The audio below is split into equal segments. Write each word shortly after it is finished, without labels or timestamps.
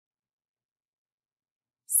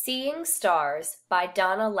Seeing Stars by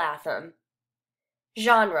Donna Latham.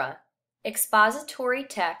 Genre: expository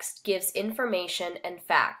text gives information and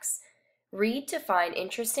facts. Read to find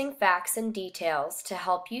interesting facts and details to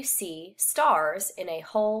help you see stars in a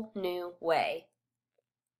whole new way.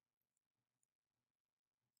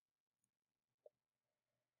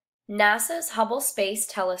 NASA's Hubble Space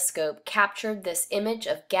Telescope captured this image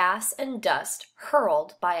of gas and dust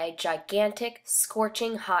hurled by a gigantic,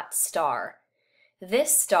 scorching hot star.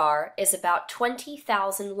 This star is about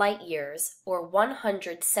 20,000 light-years, or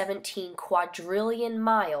 117 quadrillion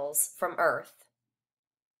miles, from Earth.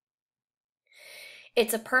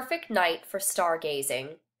 It's a perfect night for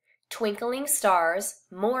stargazing. Twinkling stars,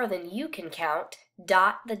 more than you can count,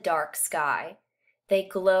 dot the dark sky. They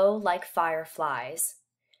glow like fireflies.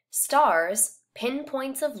 Stars,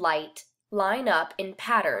 pinpoints of light, line up in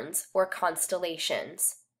patterns or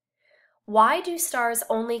constellations. Why do stars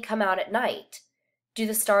only come out at night? Do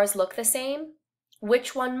the stars look the same?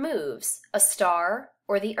 Which one moves, a star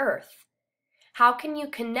or the Earth? How can you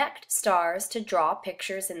connect stars to draw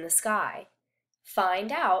pictures in the sky? Find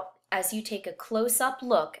out as you take a close-up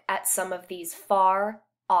look at some of these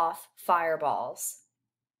far-off fireballs.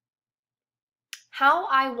 How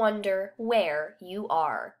I wonder where you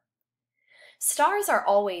are. Stars are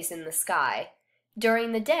always in the sky.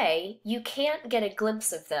 During the day, you can't get a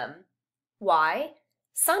glimpse of them. Why?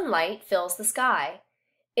 Sunlight fills the sky.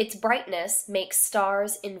 Its brightness makes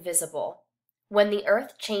stars invisible. When the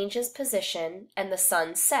Earth changes position and the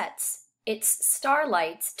sun sets, its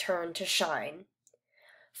starlights turn to shine.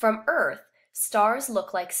 From Earth, stars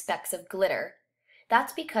look like specks of glitter.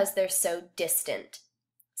 That's because they're so distant.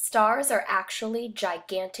 Stars are actually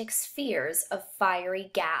gigantic spheres of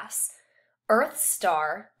fiery gas. Earth's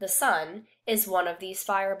star, the sun, is one of these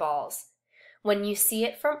fireballs. When you see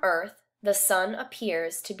it from Earth, the sun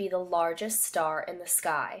appears to be the largest star in the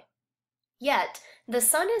sky. Yet, the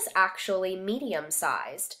sun is actually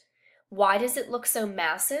medium-sized. Why does it look so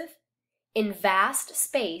massive? In vast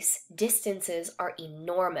space, distances are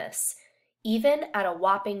enormous. Even at a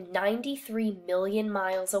whopping 93 million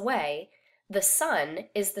miles away, the sun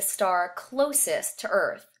is the star closest to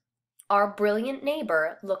Earth. Our brilliant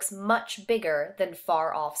neighbor looks much bigger than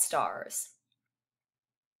far-off stars.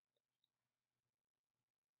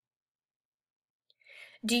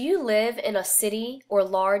 Do you live in a city or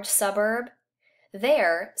large suburb?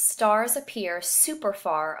 There, stars appear super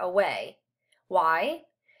far away. Why?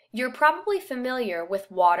 You're probably familiar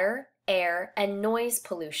with water, air, and noise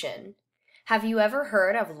pollution. Have you ever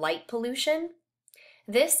heard of light pollution?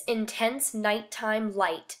 This intense nighttime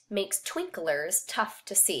light makes twinklers tough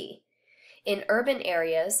to see. In urban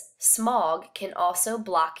areas, smog can also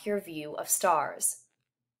block your view of stars.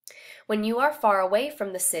 When you are far away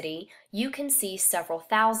from the city, you can see several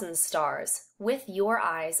thousand stars with your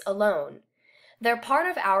eyes alone. They're part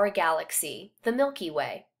of our galaxy, the Milky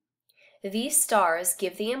Way. These stars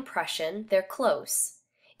give the impression they're close.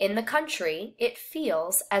 In the country, it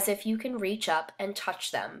feels as if you can reach up and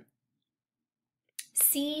touch them.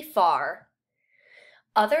 See far.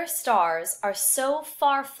 Other stars are so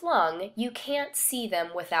far-flung you can't see them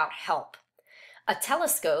without help. A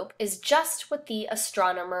telescope is just what the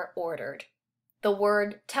astronomer ordered. The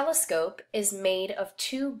word telescope is made of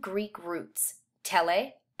two Greek roots,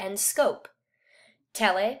 tele and scope.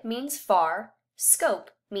 Tele means far, scope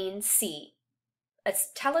means see. A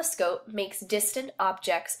telescope makes distant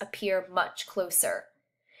objects appear much closer.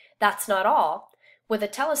 That's not all. With a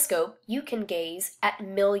telescope, you can gaze at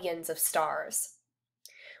millions of stars.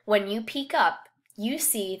 When you peek up, you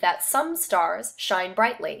see that some stars shine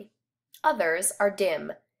brightly. Others are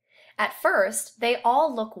dim. At first, they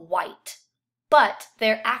all look white, but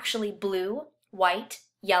they're actually blue, white,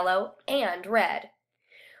 yellow, and red.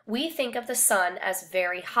 We think of the sun as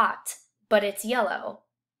very hot, but it's yellow,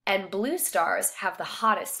 and blue stars have the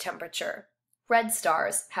hottest temperature. Red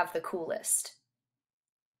stars have the coolest.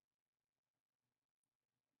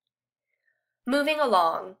 Moving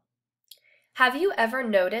along. Have you ever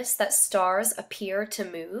noticed that stars appear to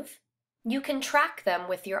move? You can track them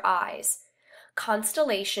with your eyes.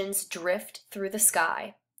 Constellations drift through the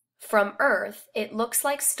sky. From Earth, it looks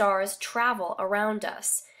like stars travel around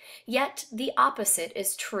us. Yet the opposite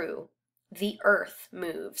is true. The Earth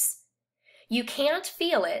moves. You can't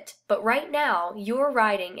feel it, but right now you're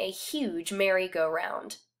riding a huge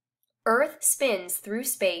merry-go-round. Earth spins through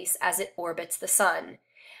space as it orbits the sun,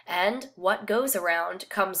 and what goes around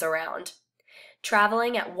comes around.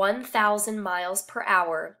 Traveling at 1,000 miles per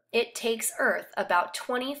hour, it takes Earth about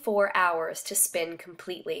 24 hours to spin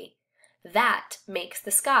completely. That makes the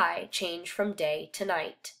sky change from day to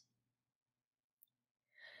night.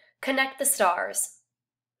 Connect the stars.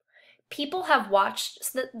 People have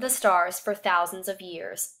watched the stars for thousands of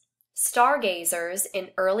years. Stargazers in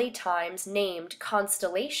early times named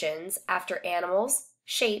constellations after animals,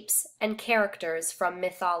 shapes, and characters from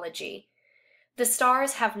mythology. The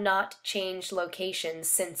stars have not changed locations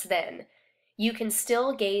since then. You can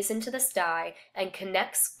still gaze into the sky and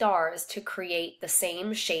connect stars to create the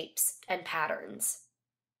same shapes and patterns.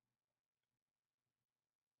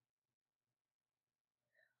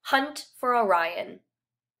 Hunt for Orion.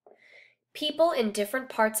 People in different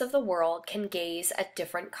parts of the world can gaze at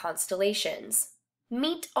different constellations.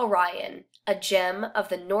 Meet Orion, a gem of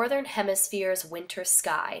the northern hemisphere's winter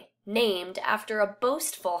sky, named after a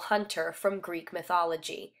boastful hunter from Greek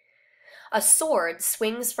mythology. A sword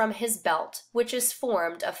swings from his belt, which is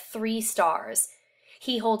formed of 3 stars.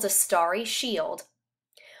 He holds a starry shield.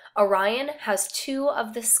 Orion has 2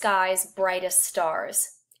 of the sky's brightest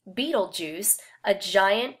stars. Betelgeuse, a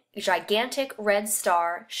gigantic red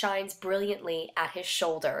star, shines brilliantly at his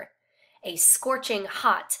shoulder. A scorching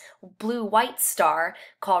hot blue-white star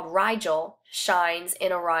called Rigel shines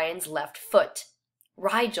in Orion's left foot.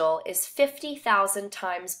 Rigel is 50,000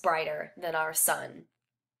 times brighter than our sun.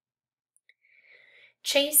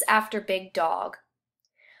 Chase after Big Dog.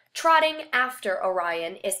 Trotting after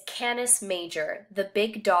Orion is Canis Major, the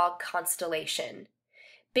Big Dog constellation.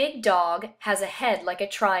 Big Dog has a head like a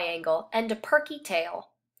triangle and a perky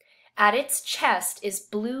tail. At its chest is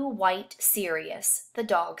blue-white Sirius, the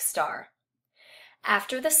dog star.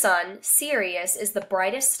 After the sun, Sirius is the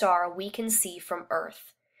brightest star we can see from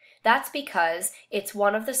Earth. That's because it's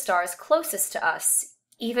one of the stars closest to us,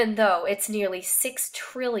 even though it's nearly 6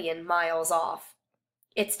 trillion miles off.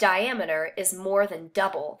 Its diameter is more than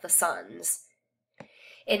double the sun's.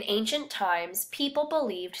 In ancient times, people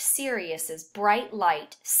believed Sirius's bright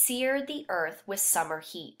light seared the earth with summer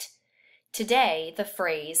heat. Today, the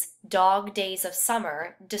phrase, "dog days of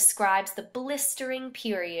summer," describes the blistering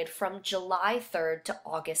period from July 3rd to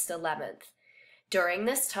August 11th. During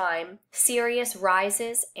this time, Sirius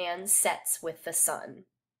rises and sets with the sun.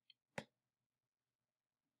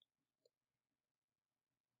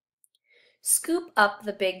 Scoop up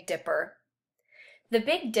the Big Dipper. The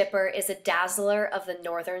Big Dipper is a dazzler of the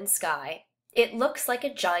northern sky. It looks like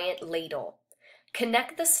a giant ladle.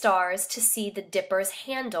 Connect the stars to see the dipper's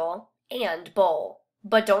handle and bowl.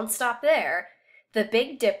 But don't stop there. The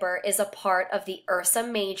Big Dipper is a part of the Ursa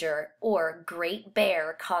Major, or Great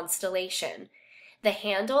Bear constellation. The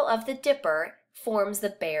handle of the dipper forms the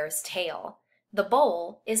bear's tail. The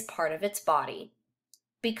bowl is part of its body.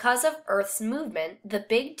 Because of Earth's movement, the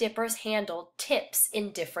Big Dipper's handle tips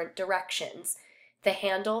in different directions. The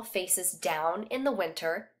handle faces down in the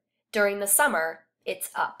winter. During the summer,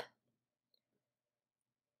 it's up.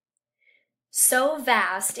 So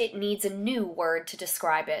vast it needs a new word to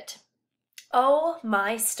describe it. Oh,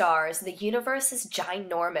 my stars, the universe is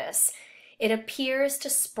ginormous. It appears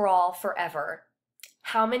to sprawl forever.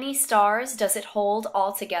 How many stars does it hold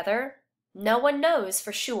altogether? No one knows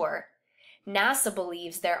for sure. NASA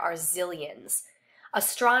believes there are zillions.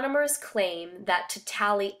 Astronomers claim that to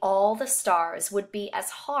tally all the stars would be as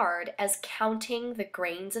hard as counting the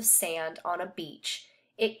grains of sand on a beach.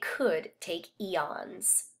 It could take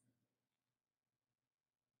eons.